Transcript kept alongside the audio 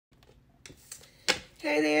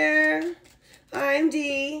Hey there, I'm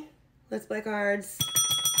Dee. Let's play cards.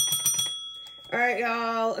 All right,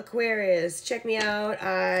 y'all, Aquarius, check me out.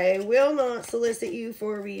 I will not solicit you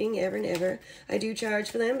for a reading ever and ever. I do charge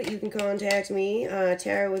for them, but you can contact me,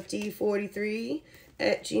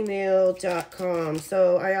 tarotwithd43@gmail.com.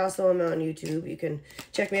 So I also am on YouTube. You can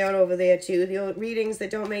check me out over there, too. The readings that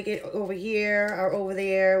don't make it over here are over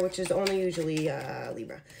there, which is only usually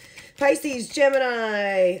Libra. Pisces,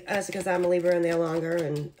 Gemini. That's because I'm a Libra and they're longer,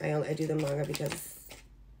 and I do them longer because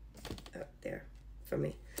they're from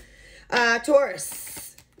me.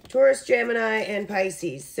 Taurus, Gemini, and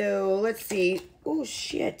Pisces. So let's see. Oh,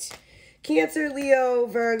 shit. Cancer, Leo,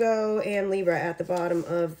 Virgo, and Libra at the bottom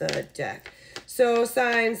of the deck. So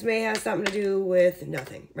signs may have something to do with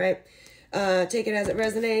nothing, right? Take it as it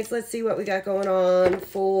resonates. Let's see what we got going on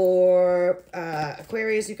for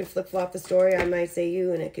Aquarius. You could flip-flop the story. I might say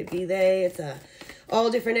you, and it could be they. It's all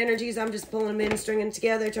different energies. I'm just pulling them in, stringing them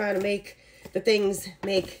together, trying to make the things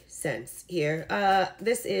make sense here.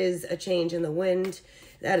 This is a change in the wind.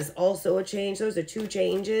 That is also a change. Those are two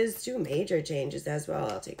changes, two major changes as well.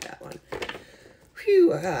 I'll take that one.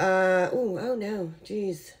 Phew. Oh no.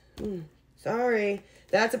 Jeez. Sorry.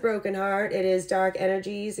 That's a broken heart. It is dark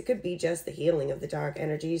energies. It could be just the healing of the dark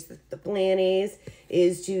energies. The plan is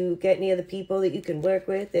to get near the people that you can work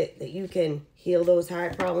with, that you can heal those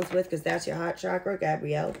heart problems with, because that's your heart chakra,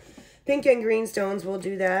 Gabrielle. Pink and green stones will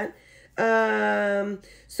do that.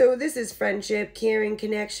 So this is friendship, caring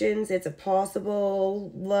connections. It's a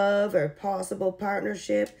possible love or possible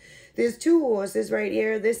partnership. There's two horses right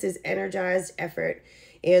here. This is energized effort,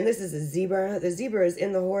 and this is a zebra. The zebra is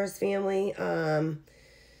in the horse family.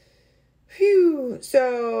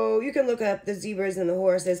 So you can look up the zebras and the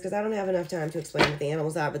horses, because I don't have enough time to explain what the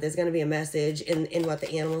animals are, but there's going to be a message in what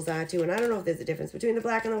the animals are too. And I don't know if there's a difference between the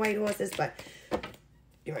black and the white horses, but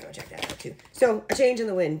you might want to check that out too. So a change in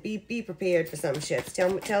the wind. Be prepared for some shifts.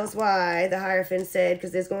 Tell us why the Hierophant said,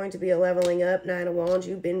 because there's going to be a leveling up. Nine of Wands,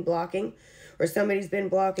 you've been blocking, or somebody's been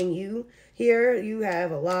blocking you here. You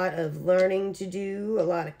have a lot of learning to do,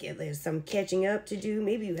 there's some catching up to do.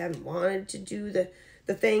 Maybe you haven't wanted to do the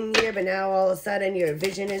thing here, but now all of a sudden your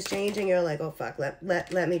vision is changing. You're like, oh fuck, let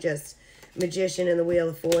me just Magician and the Wheel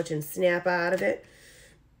of Fortune, snap out of it.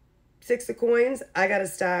 Six of Coins, I gotta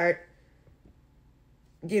start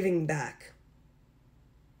giving back.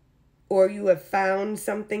 Or you have found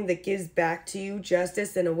something that gives back to you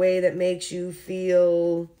justice in a way that makes you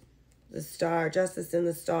feel the star, justice in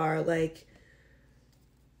the star, like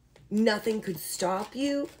nothing could stop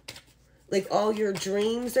you. Like all your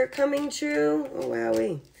dreams are coming true. Oh,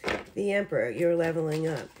 wowee. The Emperor, you're leveling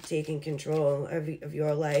up, taking control of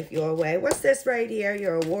your life, your way. What's this right here?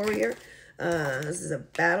 You're a warrior. This is a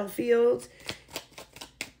battlefield.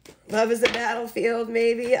 Love is a battlefield,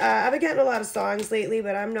 maybe. I've been getting a lot of songs lately,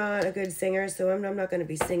 but I'm not a good singer, so I'm not going to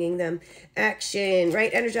be singing them. Action, right?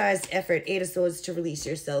 Energized effort. Eight of Swords, to release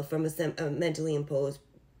yourself from a mentally imposed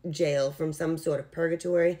jail, from some sort of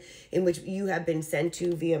purgatory in which you have been sent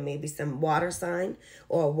to via maybe some water sign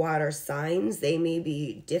or water signs. They may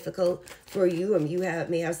be difficult for you, and you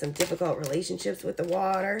may have some difficult relationships with the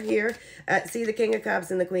water here. See, the King of Cups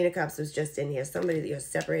and the Queen of Cups was just in here. Somebody that you're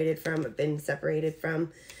separated from, have been separated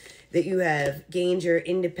from, that you have gained your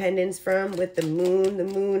independence from with the moon. The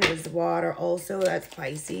moon is water also. That's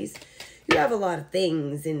Pisces. You have a lot of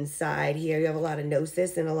things inside here. You have a lot of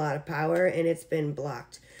gnosis and a lot of power, and it's been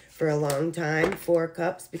blocked for a long time. Four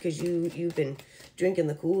Cups, because you've been drinking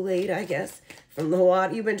the Kool-Aid, I guess, from the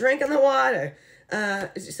water. You've been drinking the water.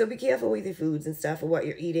 So be careful with your foods and stuff, or what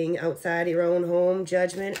you're eating outside your own home.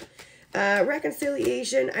 Judgment.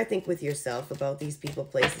 Reconciliation, I think, with yourself about these people,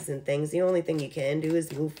 places, and things. The only thing you can do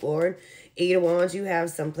is move forward. Eight of Wands, you have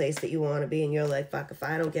some place that you want to be, and you're like, fuck, if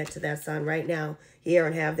I don't get to that sun right now here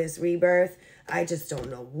and have this rebirth, I just don't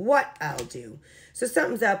know what I'll do. So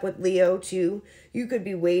something's up with Leo, too. You could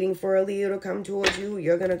be waiting for a Leo to come towards you.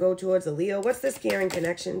 You're going to go towards a Leo. What's this caring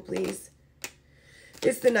connection, please?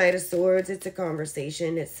 It's the Knight of Swords. It's a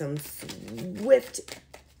conversation. It's some swift,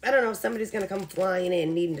 I don't know, somebody's going to come flying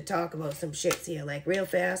in needing to talk about some shits here, like real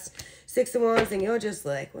fast. Six of Wands, and you're just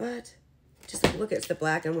like, what? Just look at the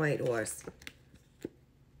black and white horse.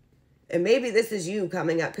 And maybe this is you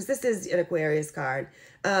coming up, because this is an Aquarius card,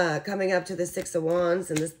 coming up to the Six of Wands,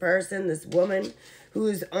 and this person, this woman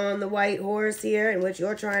who's on the white horse here, in which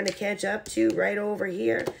you're trying to catch up to right over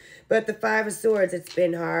here. But the Five of Swords, it's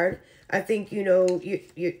been hard. I think, you know,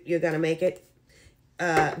 you're going to make it.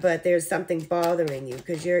 But there's something bothering you,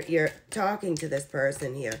 because you're talking to this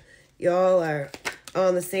person here. Y'all are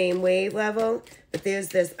on the same wave level, but there's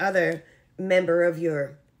this other member of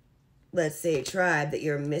your let's say, tribe that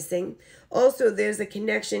you're missing. Also, there's a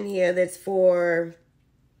connection here that's for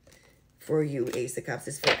you, Ace of Cups.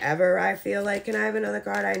 It's forever, I feel like. Can I have another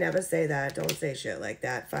card? I never say that. Don't say shit like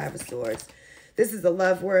that. Five of Swords. This is the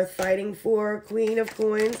love worth fighting for. Queen of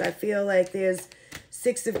Coins. I feel like there's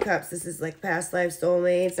Six of Cups. This is like past life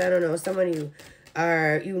soulmates. I don't know. Someone you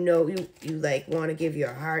are, you like want to give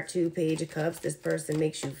your heart to. Page of Cups. This person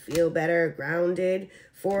makes you feel better. Grounded.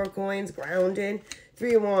 Four of Coins. Grounded.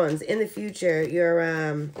 Three of Wands. In the future,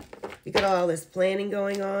 you got all this planning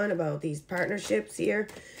going on about these partnerships here.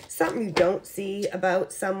 Something you don't see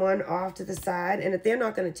about someone off to the side. And if they're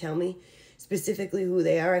not going to tell me specifically who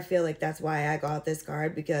they are, I feel like that's why I got this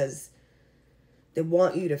card, because they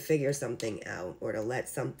want you to figure something out or to let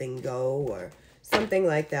something go or something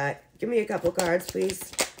like that. Give me a couple cards,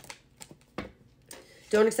 please.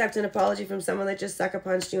 Don't accept an apology from someone that just sucker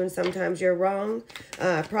punched you and sometimes you're wrong.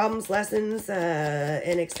 Problems, lessons,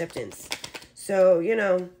 and acceptance. So, you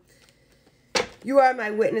know, you are my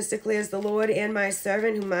witness, declares the Lord, and my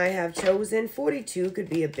servant whom I have chosen. 42 could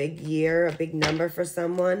be a big year, a big number for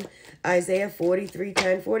someone. Isaiah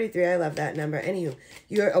 43:10, 43, I love that number. Anywho,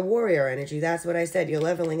 you're a warrior energy. That's what I said. You're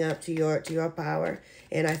leveling up to your power.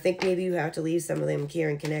 And I think maybe you have to leave some of them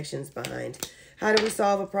caring connections behind. How do we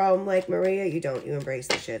solve a problem like Maria? You don't. You embrace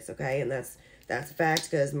the shits, okay? And that's a fact,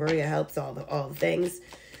 because Maria helps all the things.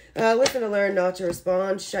 Listen to learn, not to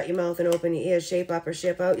respond. Shut your mouth and open your ears. Shape up or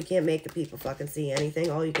ship out. You can't make the people fucking see anything.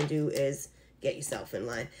 All you can do is get yourself in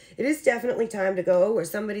line. It is definitely time to go, or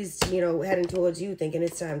somebody's, you know, heading towards you thinking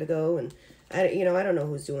it's time to go. And, I don't know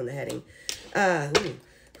who's doing the heading.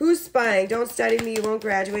 Who's spying? Don't study me. You won't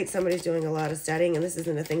graduate. Somebody's doing a lot of studying, and this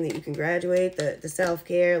isn't a thing that you can graduate. The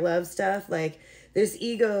self-care, love stuff. Like, this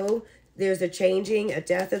ego, there's a changing, a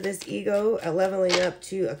death of this ego, a leveling up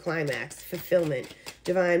to a climax, fulfillment.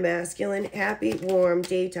 Divine masculine, happy, warm,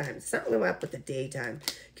 daytime. Something up with the daytime.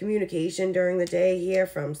 Communication during the day here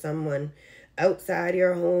from someone outside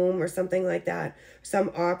your home or something like that. Some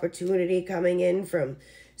opportunity coming in from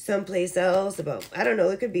someplace else about, I don't know,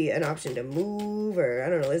 it could be an option to move, or I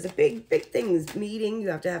don't know. There's a big things. Meeting. You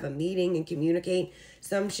have to have a meeting and communicate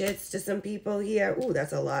some shits to some people here. Ooh,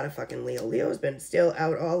 that's a lot of fucking Leo. Leo's been still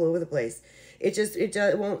out all over the place.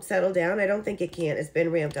 It won't settle down. I don't think it can. It's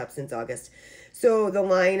been ramped up since August. So the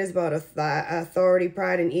line is about authority,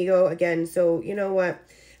 pride, and ego. Again, so you know what?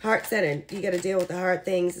 Heart-centered. You got to deal with the heart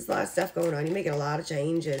things. There's a lot of stuff going on. You're making a lot of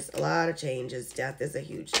changes. A lot of changes. Death is a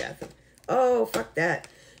huge death. Oh, fuck that.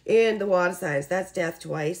 And the water signs. That's death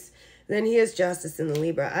twice. Then here's justice in the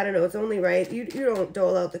Libra. I don't know. It's only right. You don't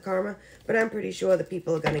dole out the karma. But I'm pretty sure the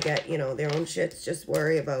people are going to get, you know, their own shits. Just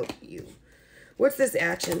worry about you. What's this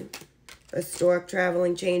action? A stork,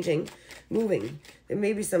 traveling, changing, moving. There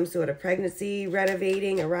may be some sort of pregnancy,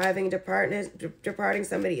 renovating, arriving, departing.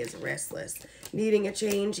 Somebody is restless. Needing a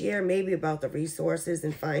change here. Maybe about the resources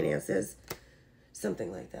and finances. Something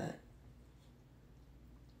like that.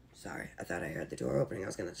 Sorry, I thought I heard the door opening. I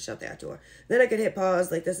was going to shut that door. Then I could hit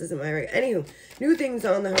pause, like this isn't my right. Anywho, new things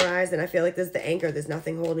on the horizon. I feel like this is the anchor. There's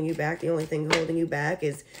nothing holding you back. The only thing holding you back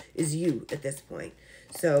is you at this point.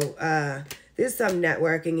 So, there's some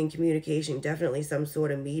networking and communication, definitely some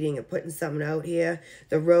sort of meeting or putting something out here.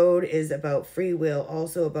 The road is about free will,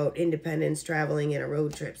 also about independence, traveling in a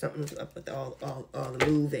road trip. Something's up with all the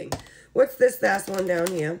moving. What's this last one down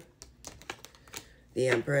here? The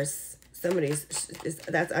Empress.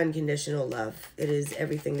 That's unconditional love. It is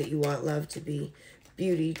everything that you want love to be.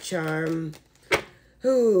 Beauty, charm.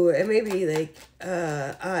 Ooh, it may be like,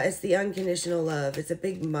 it's the unconditional love. It's a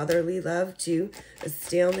big motherly love too. A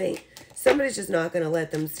stalemate. Somebody's just not going to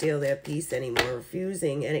let them steal their peace anymore,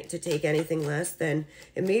 refusing to take anything less than,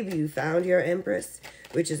 and maybe you found your Empress,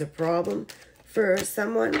 which is a problem for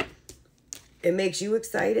someone. It makes you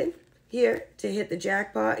excited here to hit the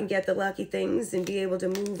jackpot and get the lucky things and be able to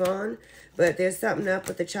move on. But there's something up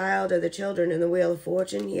with the child or the children in the Wheel of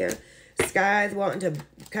Fortune here. Sky's wanting to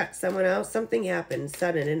cut someone else. Something happened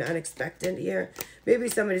sudden and unexpected here. Maybe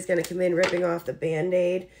somebody's going to come in ripping off the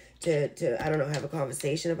Band-Aid to I don't know, have a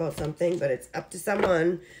conversation about something. But it's up to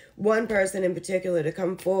someone, one person in particular, to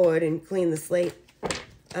come forward and clean the slate,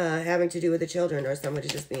 having to do with the children, or somebody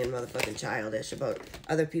just being motherfucking childish about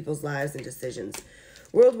other people's lives and decisions.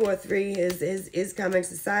 World War III is coming.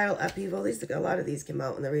 Societal upheaval. A lot of these came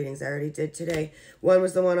out in the readings I already did today. One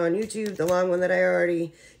was the one on YouTube, the long one that I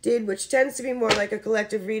already did, which tends to be more like a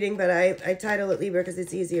collective reading, but I title it Libra because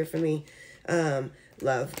it's easier for me.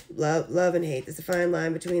 Love and hate. There's a fine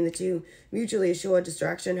line between the two. Mutually assured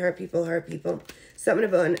destruction. Hurt people, hurt people. Something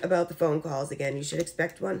about the phone calls. Again, you should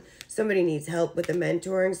expect one. Somebody needs help with the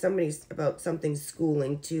mentoring. Somebody's about something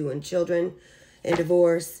schooling too, and children and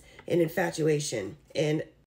divorce. and infatuation and